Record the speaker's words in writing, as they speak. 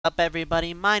Up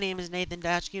everybody, my name is Nathan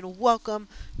Dashke and welcome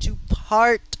to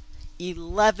part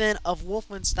 11 of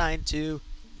Wolfenstein 2,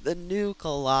 the new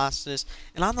Colossus.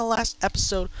 And on the last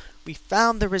episode, we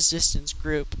found the resistance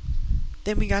group.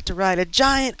 Then we got to ride a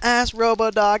giant ass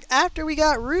robo-dog after we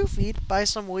got roofied by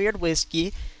some weird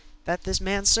whiskey that this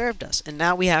man served us. And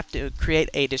now we have to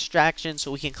create a distraction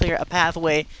so we can clear a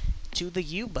pathway to the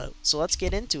U-boat. So let's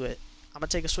get into it. I'm going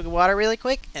to take a swig of water really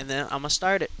quick and then I'm going to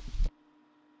start it.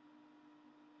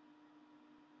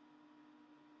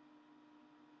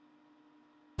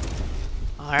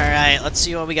 Alright, let's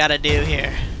see what we gotta do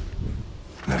here.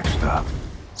 Next stop.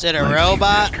 Is it a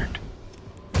robot?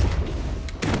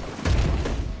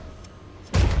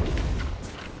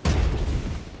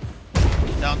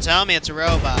 Don't tell me it's a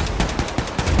robot.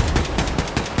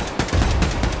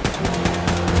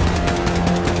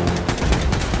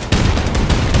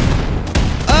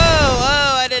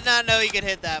 Oh, I did not know you could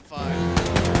hit that far.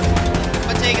 I'm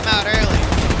gonna take him out early.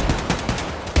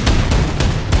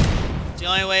 It's the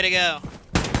only way to go.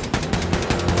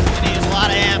 A lot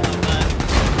of ammo, but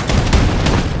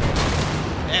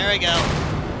there we go.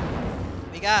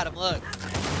 We got him, look.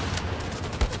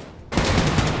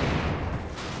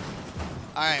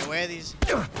 Alright, where are these?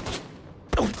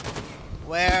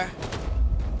 Where?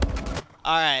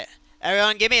 Alright.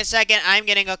 Everyone, give me a second. I'm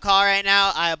getting a call right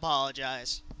now. I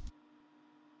apologize.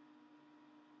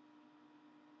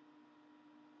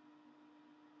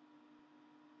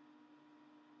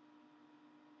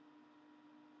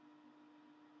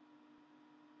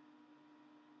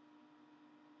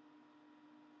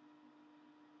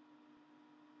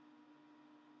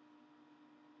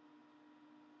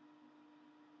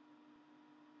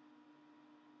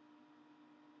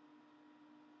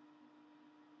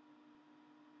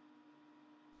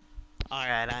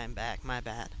 Alright, I am back. My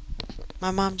bad.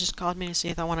 My mom just called me to see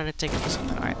if I wanted to take her to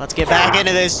something. Alright, let's get back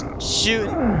into this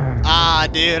shooting. Ah,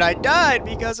 dude, I died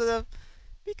because of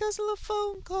the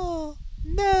phone call.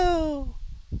 No.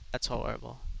 That's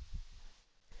horrible.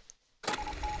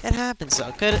 It happens though.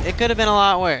 It could have been a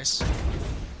lot worse.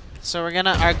 So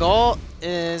our goal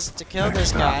is to kill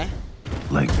this guy.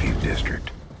 Lakeview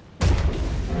District.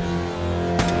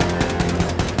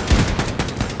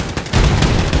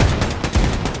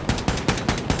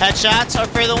 Headshots are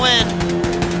for the win.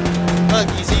 Look,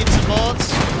 he's eating some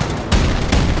bullets.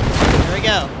 Here we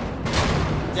go.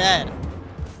 Dead.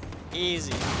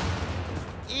 Easy.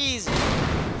 Easy.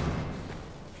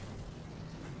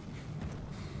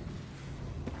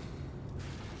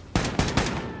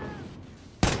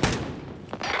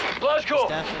 Glasgow,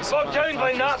 locked down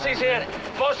by Nazis here.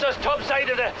 Lost us top side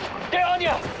of it. Get on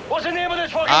ya! What's the name of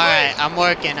this fucking place? Alright, I'm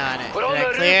working on it. Did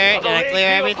I clear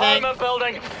everything?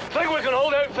 Building. Think we can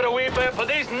hold out for a wee bit, but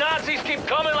these Nazis keep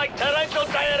coming like torrential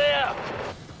diarrhea.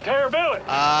 Billy,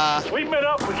 we met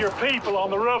up with your people on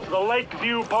the roof of the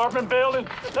Lakeview apartment building.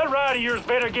 That ride of yours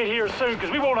better get here soon,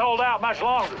 because we won't hold out much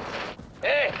longer.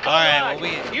 Hey, alright,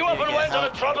 well, you up and went on a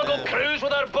tropical cruise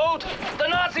with our boat? The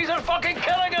Nazis are fucking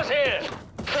killing us here!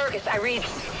 Fergus, I read.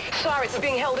 Sorry, we're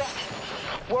being held up.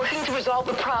 Working to resolve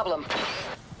the problem.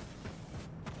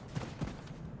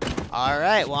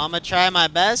 Alright, well, I'm gonna try my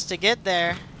best to get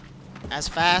there as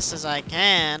fast as I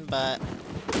can, but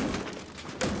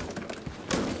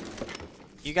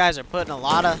you guys are putting a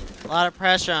lot of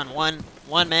pressure on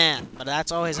one man, but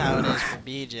that's always how it is for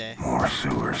BJ. More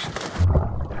sewers.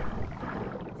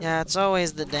 Yeah, it's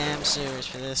always the damn sewers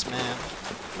for this man.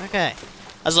 Okay.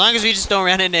 As long as we just don't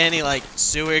run into any, like,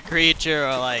 sewer creature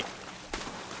or, like,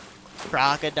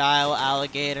 crocodile,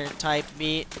 alligator type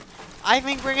meat, I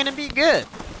think we're gonna be good.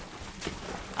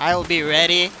 I will be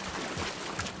ready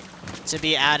to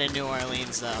be out of New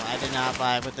Orleans, though. I did not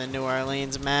vibe with the New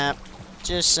Orleans map.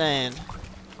 Just saying.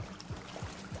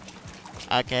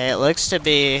 Okay, it looks to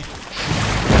be...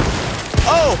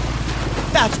 Oh!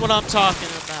 That's what I'm talking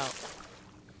about.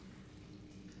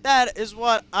 That is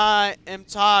what I am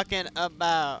talking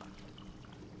about.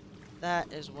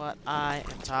 That is what I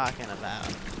am talking about.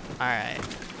 Alright.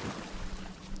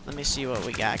 Let me see what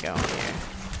we got going here.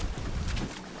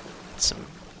 Some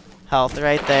health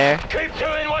right there. Keep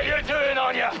doing what you're doing,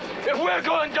 on ya. If we're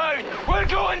going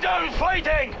down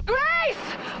fighting! Grace!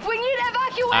 We need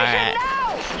evacuation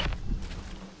now!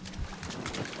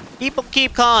 People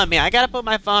keep calling me. I gotta put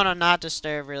my phone on not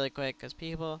disturb really quick, because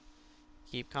people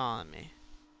keep calling me.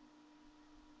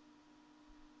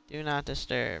 Do not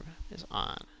disturb is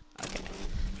on. Okay.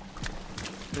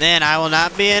 Then I will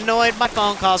not be annoyed by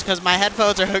phone calls because my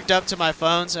headphones are hooked up to my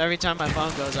phone, so every time my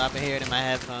phone goes off, I hear it in my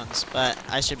headphones. But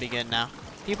I should be good now.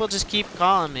 People just keep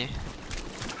calling me.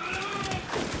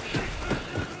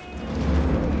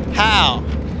 How?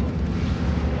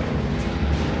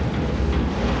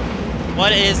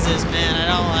 What is this, man? I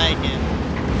don't like it.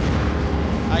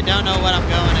 I don't know what I'm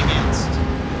going against.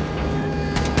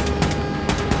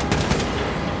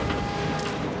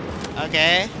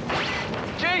 Okay.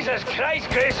 Jesus Christ,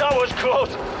 Grace, that was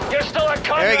close. You're still a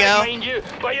There we go. Conrad, mind you,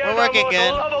 but you're We're the working most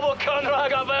good. lovable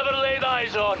Conrad I've ever laid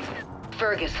eyes on.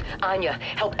 Fergus, Anya,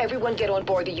 help everyone get on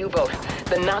board the U-boat.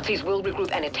 The Nazis will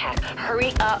regroup and attack.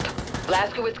 Hurry up.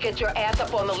 Blazkowicz, get your ass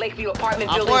up on the Lakeview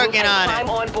apartment I'm building roof working and on it. climb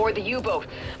on board the U-boat.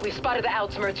 We've spotted the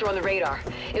Outsmerzer on the radar.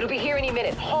 It'll be here any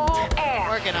minute. Haul ass.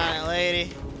 Working on it,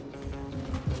 lady.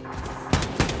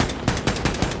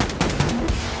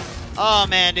 Oh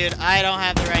man, dude, I don't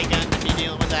have the right gun to be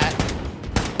dealing with that.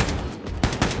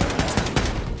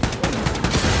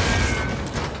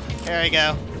 There we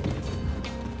go.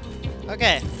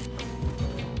 Okay.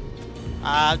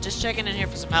 Just checking in here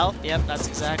for some health. Yep, that's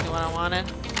exactly what I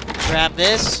wanted. Grab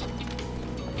this,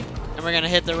 and we're gonna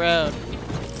hit the road.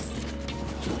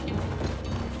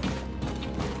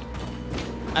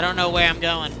 I don't know where I'm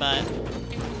going, but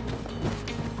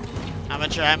I'm gonna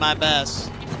try my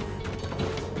best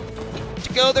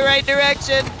to go the right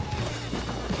direction.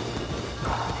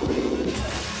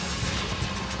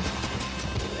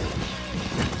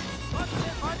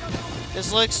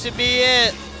 This looks to be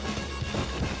it.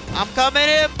 I'm coming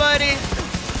in, buddy.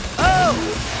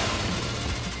 Oh!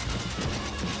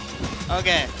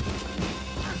 Okay.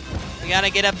 We gotta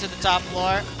get up to the top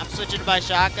floor. I'm switching to my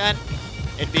shotgun.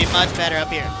 It'd be much better up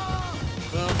here.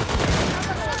 Boom.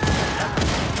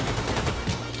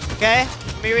 Okay,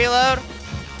 let me reload.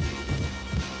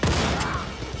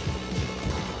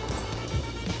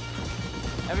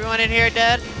 Everyone in here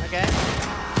dead? Okay.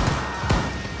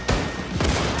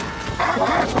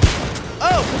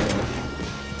 Oh!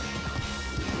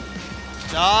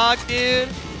 Dog, dude.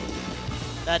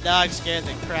 That dog scared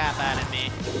the crap out of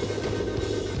me.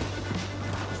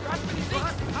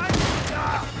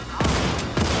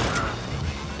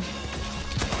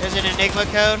 There's an Enigma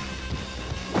code.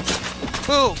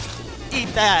 Boom!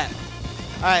 Eat that.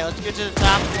 Alright, let's get to the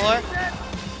top floor.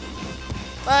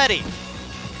 Buddy!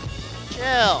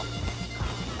 Chill.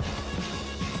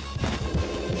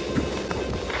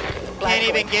 Can't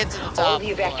even get to the top. All the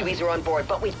evacuees are on board,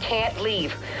 but we can't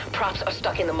leave. Props are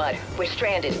stuck in the mud. We're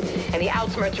stranded, and the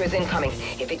Outsmerzer is incoming.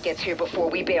 If it gets here before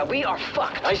we bail, we are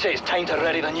fucked. I say it's time to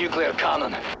ready the nuclear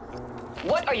cannon.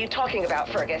 What are you talking about,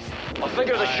 Fergus? I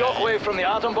figure the shockwave from the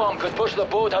atom bomb could push the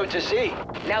boat out to sea.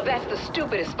 Now that's the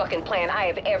stupidest fucking plan I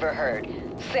have ever heard.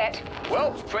 Set.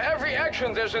 Well, for every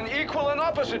action, there's an equal and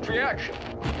opposite reaction.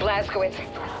 Blazkowicz,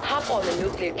 hop on the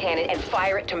nuclear cannon and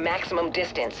fire it to maximum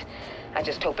distance. I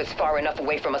just hope it's far enough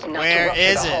away from us not to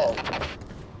rupture the hull.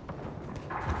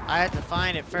 I have to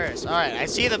find it first. Alright, I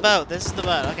see the boat. This is the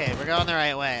boat. Okay, we're going the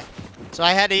right way. So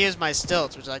I had to use my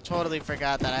stilts, which I totally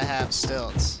forgot that I have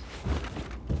stilts.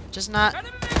 Just not...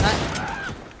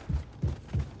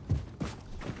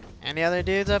 Any other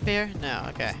dudes up here? No,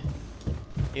 okay.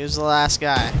 He was the last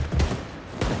guy.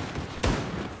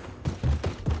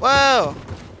 Whoa!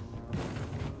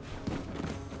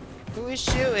 Who is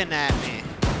shooting at me?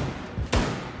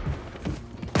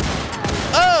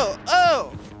 Oh!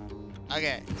 Oh!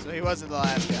 Okay, so he wasn't the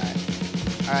last guy.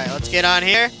 Alright, let's get on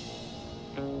here.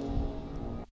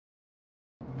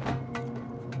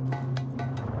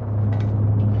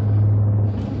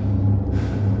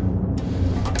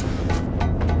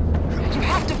 You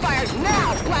have to fire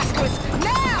now, Blazkowicz!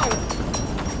 Now!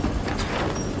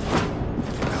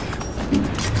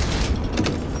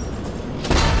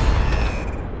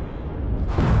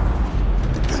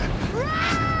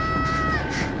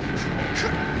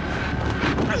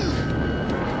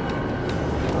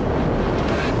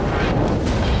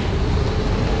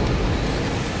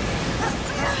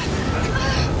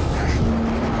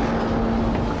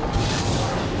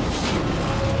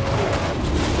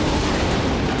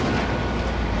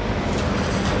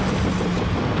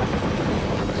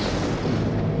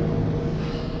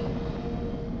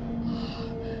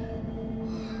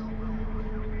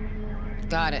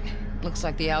 Got it. Looks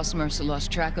like the Outsmerzer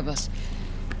lost track of us.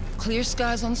 Clear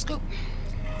skies on the scope.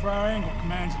 Friar Angle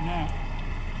commands it now.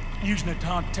 Using it to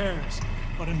hunt terrorists.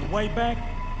 But in the way back,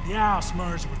 the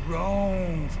Outsmerzer would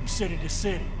roam from city to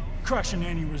city, crushing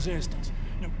any resistance.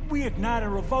 Now, if we ignite a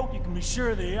revolt, you can be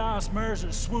sure the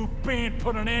Outsmerzer swoop in,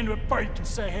 put an end to it before you can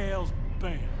say hell's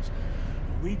bells.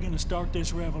 If we're gonna start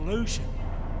this revolution,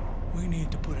 we need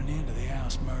to put an end to the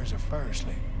Outsmerzer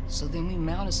firstly. So then we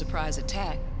mount a surprise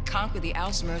attack, conquer the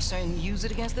Outsmerzer, and use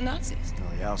it against the Nazis. No,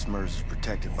 the Outsmerzer is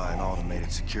protected by an automated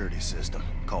security system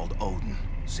called Odin.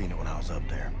 Seen it when I was up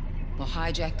there. We'll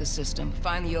hijack the system,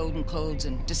 find the Odin codes,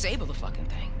 and disable the fucking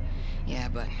thing. Yeah,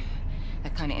 but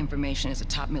That kind of information is a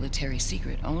top military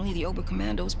secret. Only the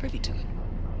Oberkommando is privy to it.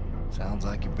 Sounds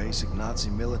like your basic Nazi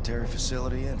military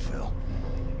facility infill.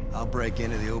 I'll break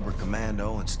into the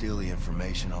Oberkommando and steal the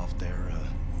information off their,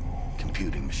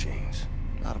 computing machines.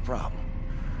 Not a problem.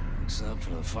 Except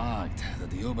for the fact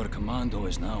that the Oberkommando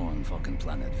is now on fucking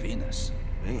planet Venus.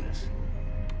 Venus?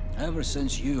 Ever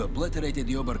since you obliterated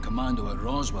the Oberkommando at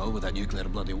Roswell with that nuclear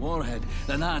bloody warhead,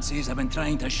 the Nazis have been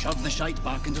trying to shove the shite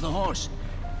back into the horse.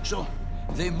 So,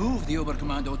 they moved the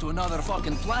Oberkommando to another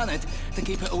fucking planet to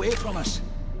keep it away from us.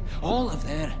 All of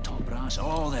their top brass,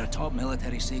 all their top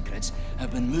military secrets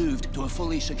have been moved to a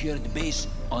fully secured base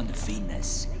on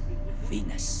Venus.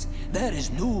 Venus. There is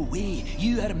no way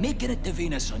you are making it to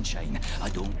Venus, sunshine. I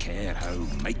don't care how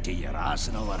mighty your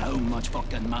arsenal or how much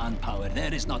fucking manpower.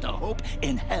 There is not a hope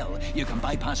in hell you can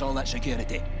bypass all that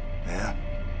security. Yeah?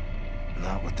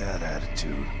 Not with that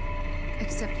attitude.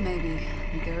 Except maybe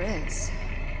there is.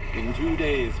 In 2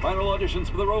 days, final auditions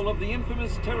for the role of the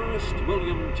infamous terrorist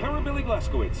William Terrorbilly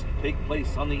Blaskowitz take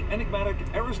place on the enigmatic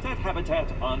Aristat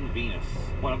habitat on Venus.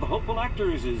 One of the hopeful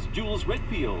actors is Jules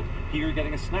Redfield, here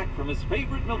getting a snack from his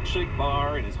favorite milkshake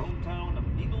bar in his hometown of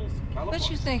Eagles, California. What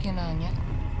you thinking, Anya?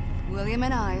 William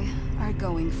and I are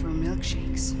going for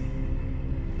milkshakes.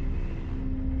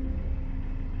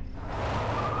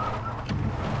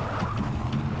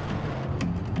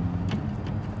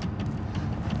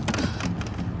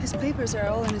 His papers are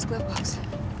all in his glove box.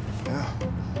 Yeah.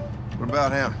 What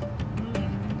about him?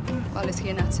 Well, is he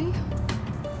a Nazi?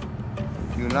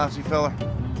 You a Nazi fella?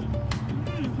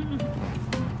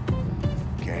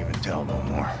 Can't even tell no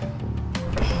more.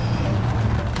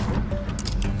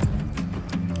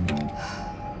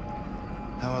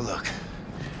 How I look?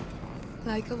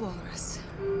 Like a walrus.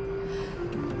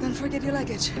 Don't forget your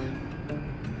luggage.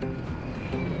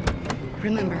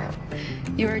 Remember,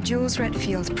 you are Jules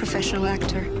Redfield, professional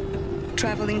actor,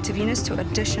 traveling to Venus to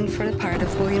audition for the part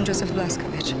of William Joseph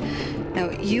Blaskowitz. Now,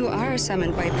 you are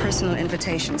summoned by personal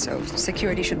invitation, so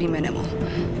security should be minimal.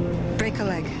 Break a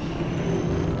leg.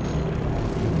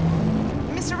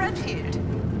 Mr. Redfield?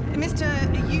 Mr.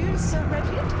 Hughes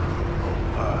Redfield?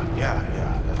 Yeah,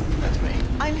 that's me.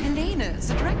 I'm Helena,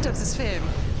 the director of this film.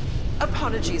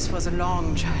 Apologies for the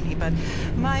long journey, but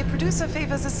my producer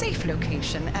favors a safe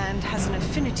location and has an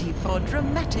affinity for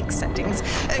dramatic settings.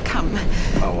 Come.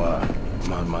 Oh,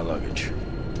 my luggage.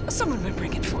 Someone will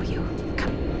bring it for you.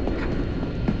 Come.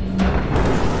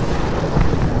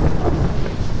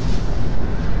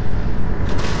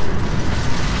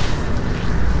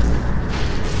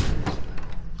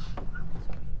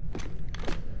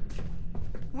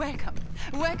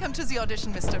 Welcome to the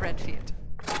audition, Mr. Redfield.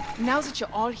 Now that you're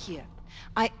all here,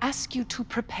 I ask you to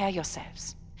prepare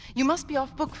yourselves. You must be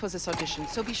off book for this audition,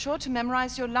 so be sure to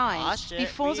memorize your lines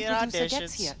before the producer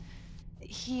gets here.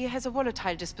 He has a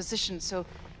volatile disposition, so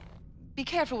be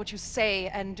careful what you say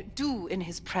and do in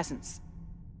his presence.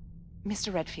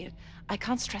 Mr. Redfield, I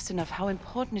can't stress enough how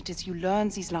important it is you learn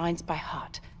these lines by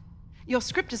heart. Your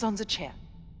script is on the chair.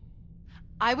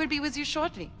 I will be with you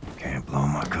shortly. Can't blow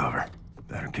my cover.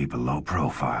 Better keep a low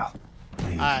profile.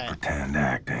 Leave pretend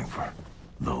acting for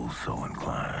those so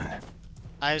inclined.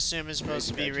 I assume it's supposed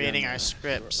to be reading our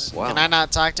scripts. Wow. Can I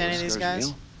not talk to any of these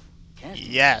guys?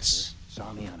 Yes.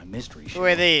 Saw me on a mystery show. Who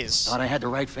are these? Thought I had the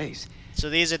right face. So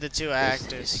these are the two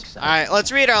actors. Alright,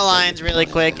 let's read our lines really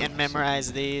quick and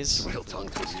memorize these. Real tongue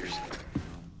twisters.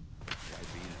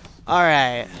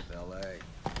 Alright.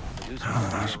 How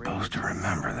am I supposed to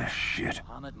remember this shit?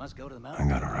 I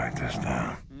gotta write this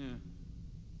down.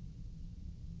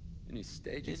 Any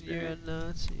stages? You're a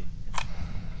Nazi.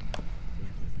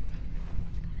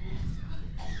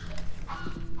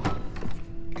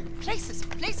 Places,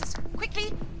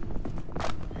 quickly!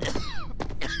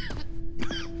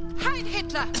 Heil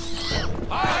Hitler!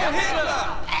 Heil Hitler!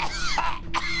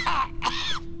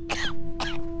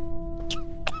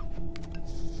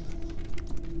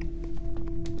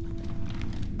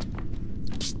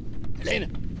 Helene!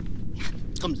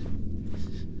 Kommen Sie.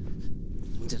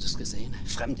 Haben Sie das gesehen?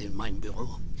 Fremde in meinem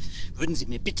Büro. Würden Sie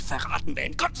mir bitte verraten, wer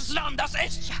in Gottes Namen das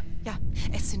ist? Ja,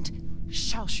 es sind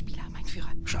Schauspieler, mein Führer.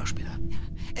 Schauspieler? Ja.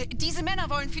 Diese Männer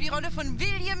wollen für die Rolle von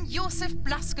William Joseph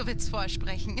Blaskowitz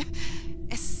vorsprechen.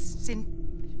 Es sind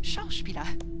Schauspieler.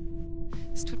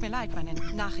 Es tut mir leid, meine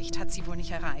Nachricht hat sie wohl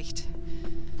nicht erreicht.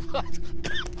 Was?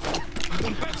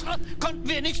 Und bessere konnten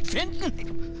wir nicht finden?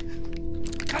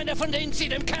 Keiner von denen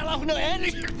sieht dem Kerl auch nur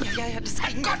ähnlich. Ja, das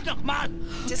kriegen wir. Gott nochmal!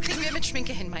 Das kriegen wir mit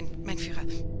Schminke hin, mein Führer.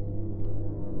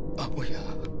 Oh ja,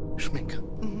 Schminke.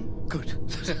 Mhm. Gut.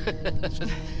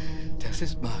 Das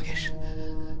ist magisch.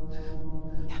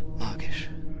 Ja. Magisch.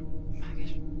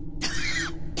 Magisch.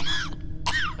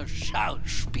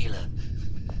 Schauspieler.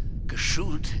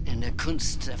 Geschult in der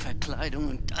Kunst der Verkleidung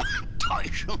und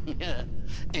Täuschung. Ja,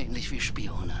 ähnlich wie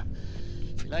Spione.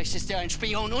 Vielleicht ist ja ein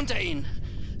Spion unter Ihnen.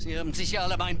 Sie haben sicher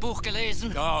alle mein Buch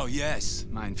gelesen. Oh, yes,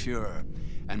 mein Führer.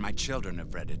 And my children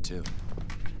have read it too.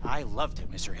 I loved it,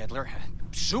 Mr. Hitler.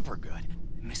 Super good.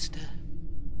 Mr.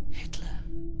 Hitler.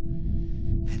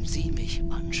 Wenn Sie mich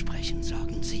ansprechen,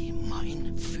 sagen Sie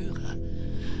mein Führer.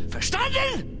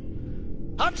 Verstanden?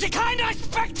 Haben Sie keinen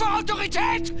Respekt vor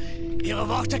Autorität? Ihre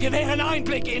Worte gewähren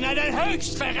Einblick in einen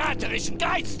höchst verräterischen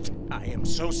Geist. I am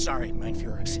so sorry, mein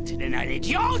Führer. Sind Sie denn ein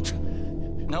Idiot?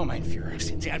 No, mein Führer.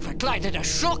 Sind Sie ein verkleideter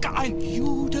Schurke, ein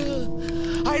Jude?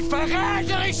 Ein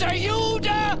verräterischer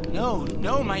Jude?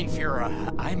 No, mein Führer.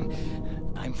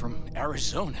 I'm from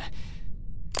Arizona.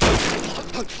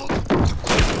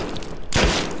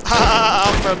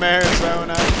 I'm from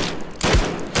Arizona.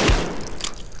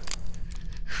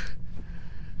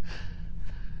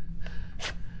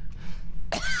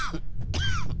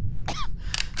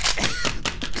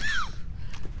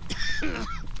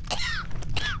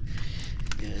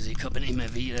 Sie kommen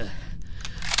immer wieder.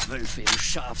 Wölfe im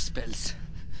Schafspelz.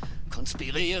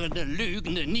 Konspirierende,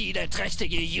 lügende,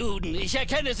 niederträchtige Juden. Ich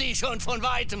erkenne sie schon von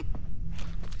Weitem.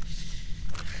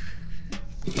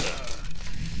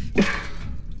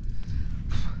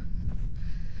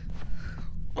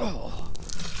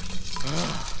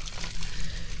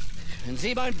 Wenn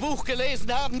Sie mein Buch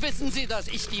gelesen haben, wissen Sie, dass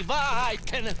ich die Wahrheit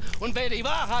kenne. Und wer die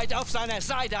Wahrheit auf seiner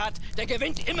Seite hat, der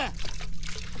gewinnt immer.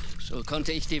 So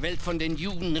konnte ich die Welt von den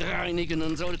Juden reinigen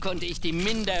und so konnte ich die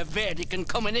minderwertigen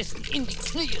Kommunisten in die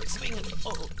Knie zwingen.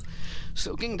 Oh,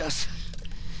 so ging das.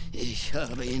 Ich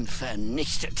habe ihn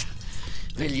vernichtet.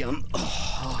 William,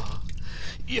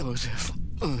 Josef,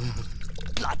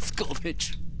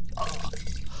 Blazkowicz.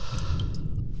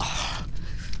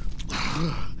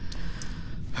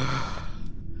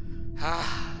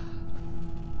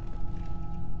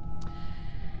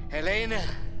 Helene.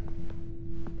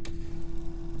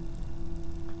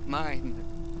 Mein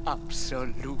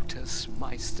absolutes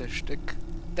Meisterstück,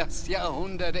 das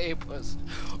Jahrhundert-Epos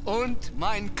und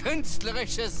mein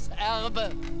künstlerisches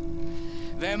Erbe.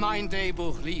 Wer mein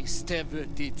Drehbuch liest, der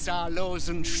wird die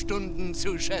zahllosen Stunden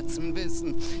zu schätzen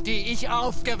wissen, die ich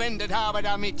aufgewendet habe,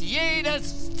 damit jede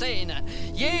Szene,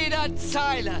 jeder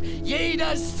Zeile,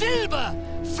 jeder Silbe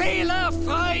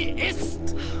fehlerfrei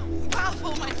ist.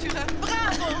 Bravo, mein Führer,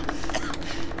 bravo!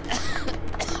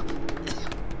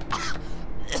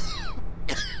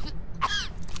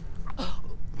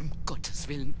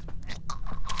 Willen.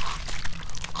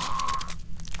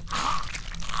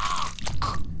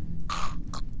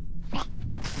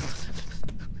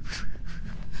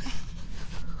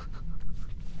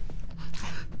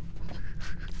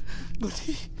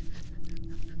 Mutti,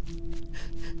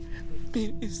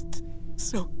 mir ist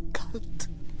so kalt.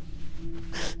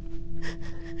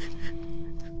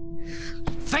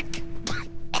 Weg!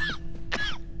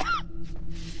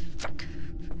 Weg!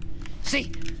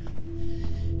 Sie!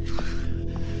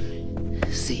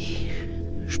 Sie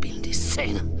spielen die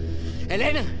Szene.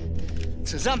 Helene,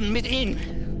 zusammen mit Ihnen.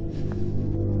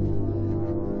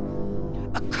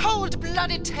 A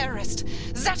cold-blooded terrorist.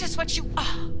 That is what you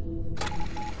are.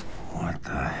 What the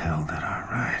hell did I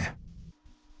write?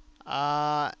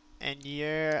 And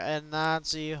you're a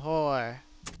Nazi whore.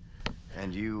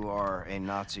 And you are a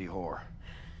Nazi whore.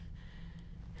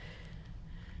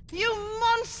 You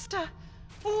monster!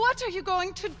 What are you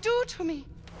going to do to me?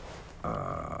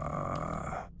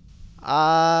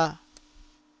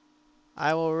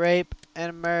 I will rape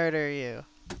and murder you.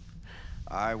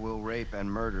 I will rape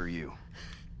and murder you.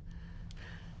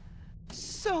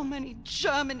 So many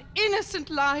German innocent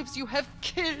lives you have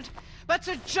killed, but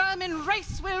the German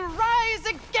race will rise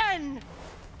again!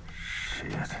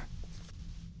 Shit.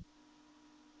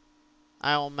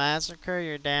 I will massacre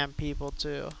your damn people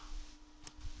too.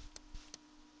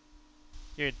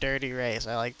 Your dirty race,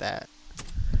 I like that.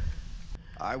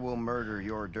 I will murder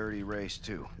your dirty race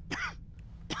too.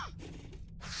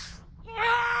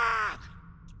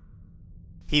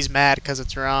 He's mad because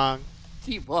it's wrong.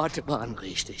 Die Worte waren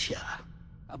richtig, ja.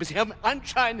 Aber Sie haben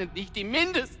anscheinend nicht die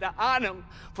mindeste Ahnung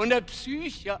von der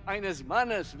Psyche eines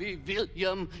Mannes wie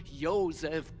William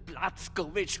Joseph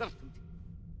Blazkowicz.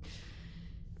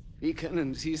 Wie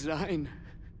können Sie sein,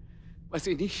 was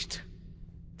Sie nicht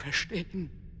verstehen?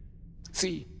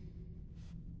 Sie.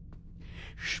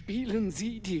 Spielen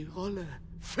Sie die Rolle.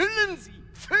 Füllen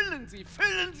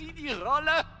Sie die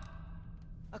Rolle.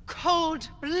 A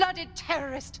cold-blooded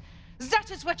terrorist.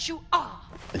 That is what you are.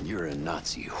 And you're a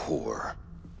Nazi whore.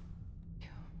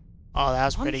 Oh, that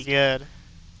was pretty good.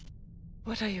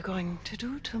 What are you going to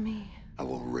do to me? I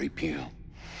will rape you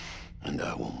And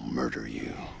I will murder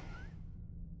you.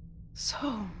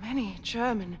 So many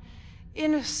German,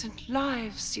 innocent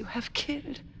lives you have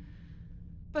killed.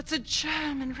 But the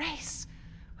German race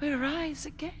will rise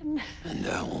again. And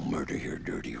I will murder your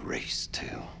dirty race,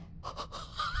 too.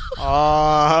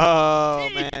 Oh,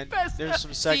 man. There's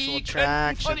some sexual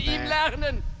attraction there.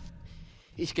 Lernen.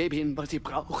 Ich gebe Ihnen, was Sie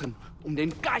brauchen, um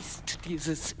den Geist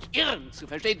dieses Irren zu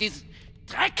verstehen, dieses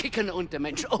dreckigen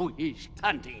Untermensch. Oh, ich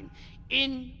kannte ihn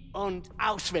in- und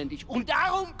auswendig. Und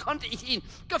darum konnte ich ihn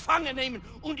gefangen nehmen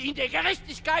und ihn der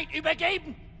Gerechtigkeit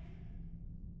übergeben.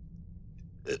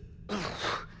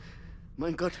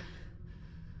 Mein Gott,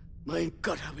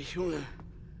 habe ich Hunger.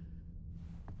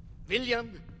 William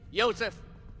Joseph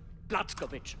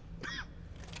Blazkowicz,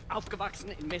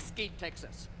 aufgewachsen in Mesquite,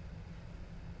 Texas.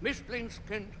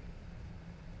 Mischlingskind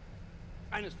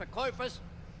eines Verkäufers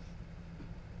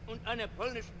und einer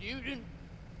polnischen Jüdin.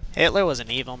 Hitler was an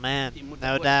evil man,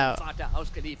 no doubt.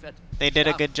 They did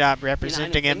a good job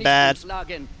representing him bad.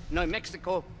 New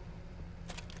Mexico.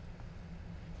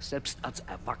 Selbst als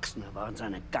Erwachsener waren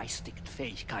seine geistigen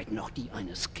Fähigkeiten noch die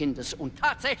eines Kindes. Und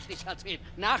tatsächlich, als wir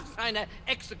nach seiner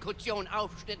Exekution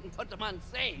aufschnitten, konnte man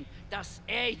sehen, dass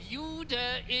er Jude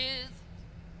ist.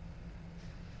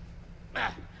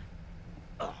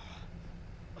 Oh.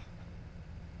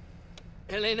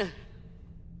 Helene,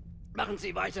 machen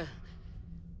Sie weiter.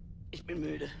 Ich bin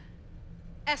müde.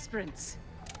 Aspirants,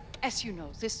 as you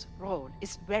know, this role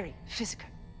is very physical.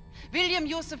 William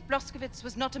Joseph Blazkowicz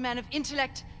was not a man of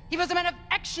intellect, he was a man of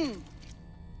action.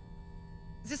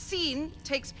 The scene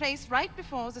takes place right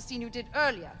before the scene you did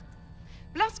earlier.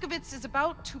 Blazkowicz is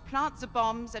about to plant the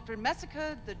bombs that will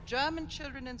massacre the German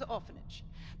children in the orphanage.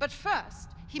 But first,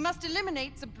 he must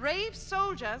eliminate the brave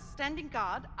soldiers standing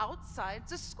guard outside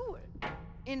the school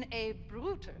in a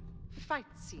brutal fight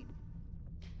scene.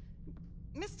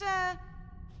 Mr.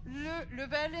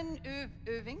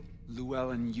 Llewellyn-Ewing?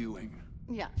 Llewellyn-Ewing.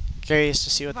 Yeah. Curious to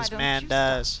see what this man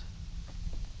does.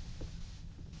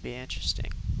 Be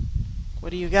interesting.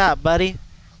 What do you got, buddy?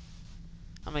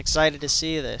 I'm excited to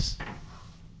see this.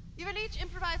 You will each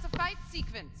improvise a fight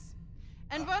sequence.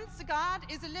 And once the guard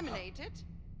is eliminated,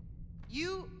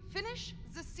 you finish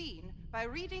the scene by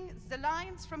reading the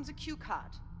lines from the cue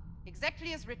card,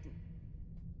 exactly as written.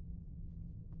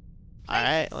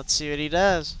 Alright, let's see what he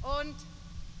does. Und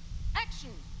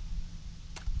action!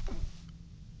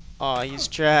 Oh, he's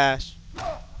trash.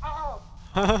 Stop!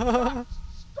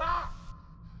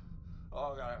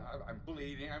 Oh, God, I'm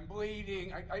bleeding.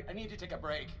 I need to take a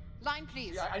break. Line,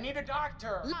 please. I need a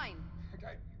doctor. Line.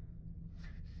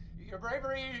 Your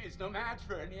bravery is no match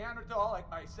for a Neanderthal like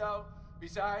myself.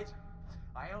 Besides,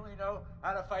 I only know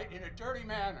how to fight in a dirty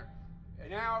manner. And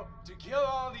now, to kill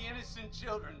all the innocent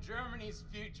children, Germany's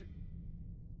future.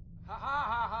 Ha ha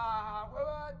ha ha!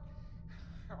 What?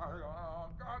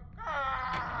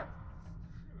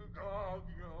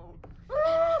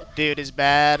 Dude is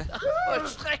bad.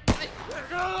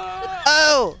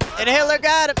 Oh! And Hitler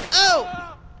got him!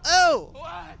 Oh! Oh!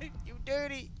 You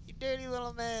dirty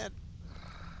little man.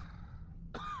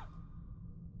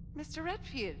 Mr.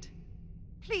 Redfield,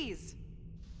 please.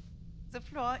 The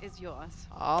floor is yours.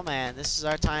 Oh man, this is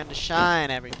our time to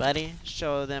shine, everybody.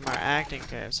 Show them our acting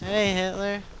curves. Hey,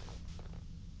 Hitler.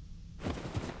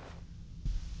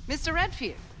 Mr.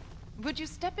 Redfield, would you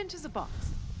step into the box?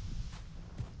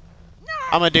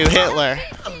 I'm gonna do Hitler.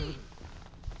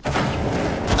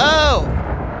 Oh!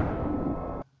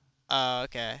 Oh,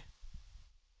 okay.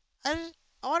 I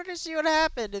wanted to see what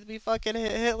happened if we fucking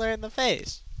hit Hitler in the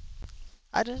face.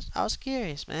 I was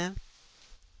curious, man.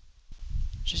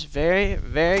 Just very,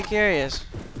 very curious.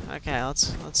 Okay,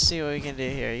 let's see what we can do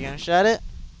here. You gonna shut it?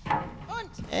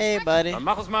 Hey, buddy. Dann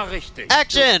mach es mal richtig.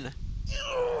 Action!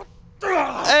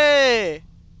 Hey!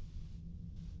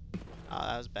 Oh,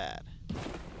 that was bad.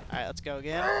 Alright, let's go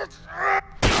again.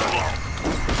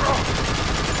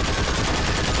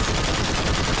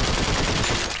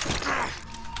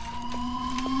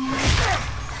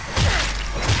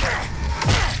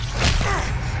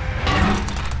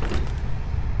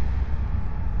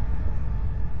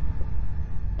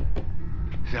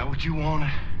 Is that what you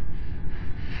wanted?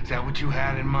 Is that what you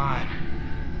had in mind?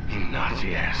 You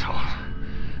Nazi assholes.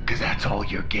 Because that's all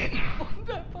you're getting.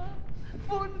 Wunderbar,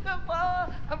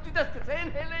 wunderbar. Haben Sie das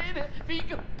gesehen, Helene? Wie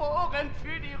geboren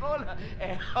für die Rolle.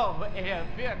 Er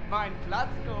wird mein Platz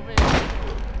gewinnen.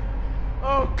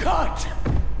 Oh Gott!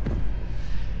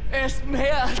 Er ist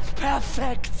mehr als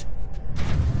perfekt.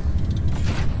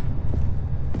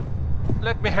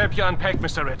 Let me help you unpack,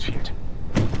 Mr. Redfield.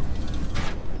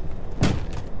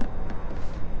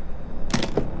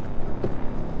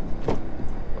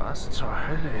 Was zur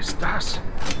Hölle ist das?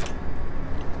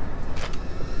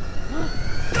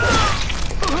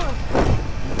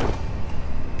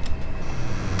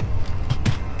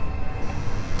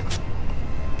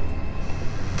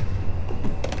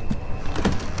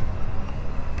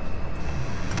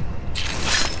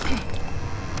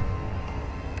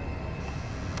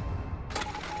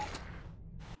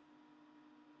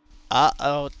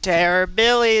 Uh-oh, Terror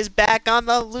Billy is back on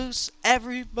the loose,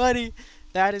 everybody.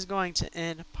 That is going to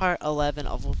end part 11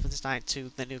 of Wolfenstein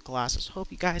 2, The New Colossus.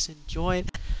 Hope you guys enjoyed.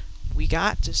 We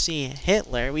got to see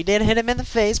Hitler. We did hit him in the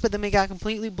face, but then we got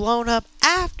completely blown up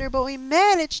after, but we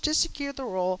managed to secure the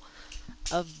role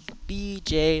of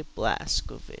BJ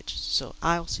Blazkowicz. So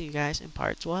I will see you guys in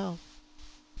part 12.